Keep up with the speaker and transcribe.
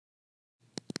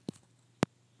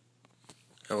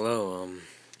Hello,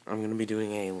 I'm going to be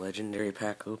doing a legendary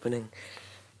pack opening.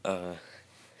 Uh,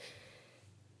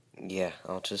 yeah,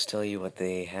 I'll just tell you what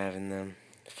they have in them.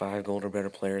 5 gold or better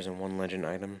players and 1 legend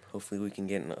item. Hopefully we can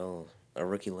get a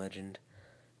rookie legend.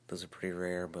 Those are pretty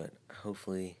rare, but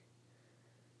hopefully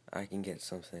I can get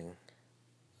something.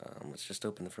 Let's just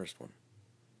open the first one.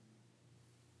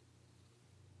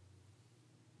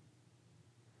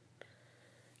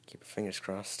 Keep your fingers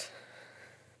crossed.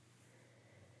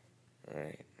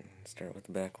 Alright, start with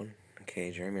the back one.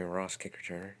 Okay, Jeremy Ross, kick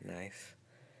returner. Nice.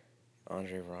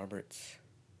 Andre Roberts.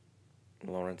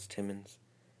 Lawrence Timmons.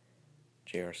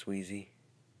 J.R. Sweezy.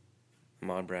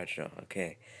 Ahmad Bradshaw.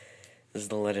 Okay, this is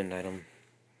the legend item.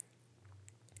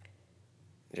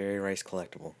 Jerry Rice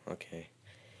collectible. Okay.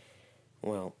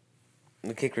 Well,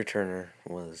 the kick returner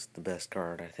was the best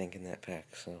card, I think, in that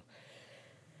pack, so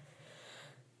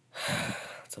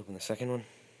let's open the second one.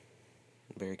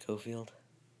 Barry Cofield.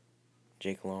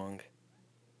 Jake Long.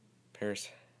 Paris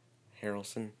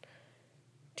Harrelson.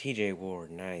 TJ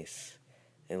Ward. Nice.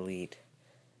 Elite.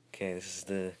 Okay, this is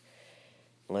the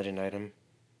legend item.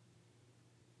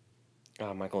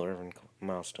 Michael Irvin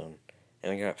milestone.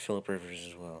 And we got Phillip Rivers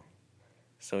as well.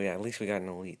 So yeah, at least we got an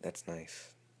elite. That's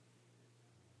nice.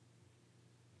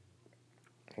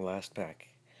 Last pack.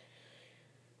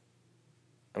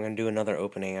 I'm going to do another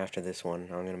opening after this one.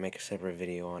 I'm going to make a separate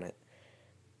video on it.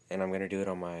 And I'm going to do it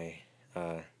on my,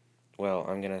 well,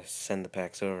 I'm going to send the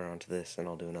packs over onto this and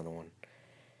I'll do another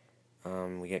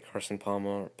one. We get Carson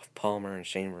Palmer and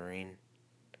Shane Vereen.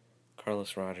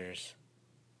 Carlos Rogers.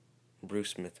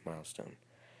 Bruce Smith milestone.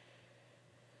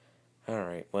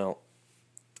 Alright, well,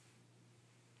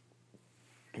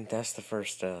 that's the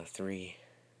first 3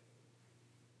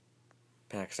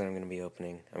 packs that I'm going to be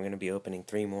opening. I'm going to be opening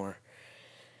 3 more.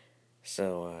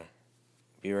 So,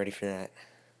 be ready for that.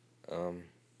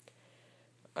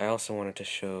 I also wanted to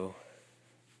show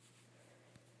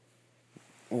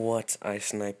what I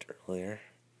sniped earlier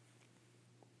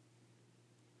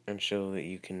and show that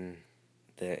you can,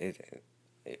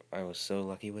 I was so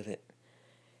lucky with it.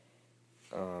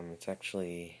 It's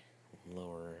actually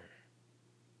lower.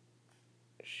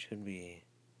 It should be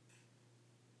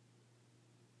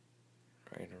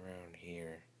right around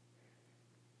here.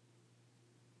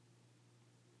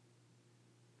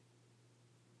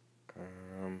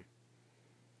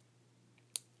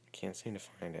 Can't seem to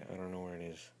find it. I don't know where it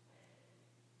is.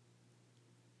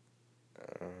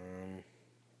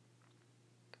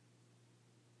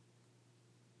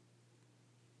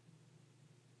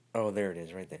 Oh, there it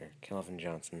is, right there. Calvin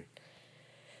Johnson.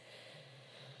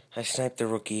 I sniped the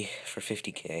rookie for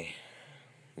 50k.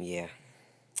 Yeah.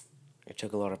 It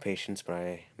took a lot of patience, but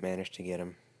I managed to get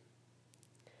him.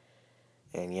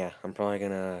 And yeah, I'm probably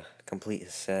gonna complete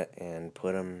his set and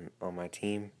put him on my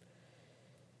team.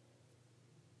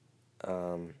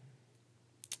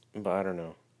 But I don't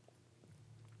know.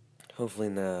 Hopefully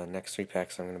in the next 3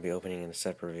 packs I'm gonna be opening in a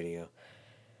separate video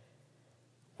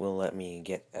will let me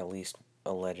get at least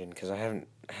a legend, because I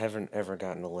haven't ever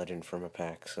gotten a legend from a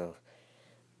pack. So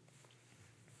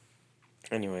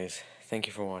anyways, thank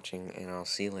you for watching and I'll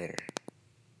see you later.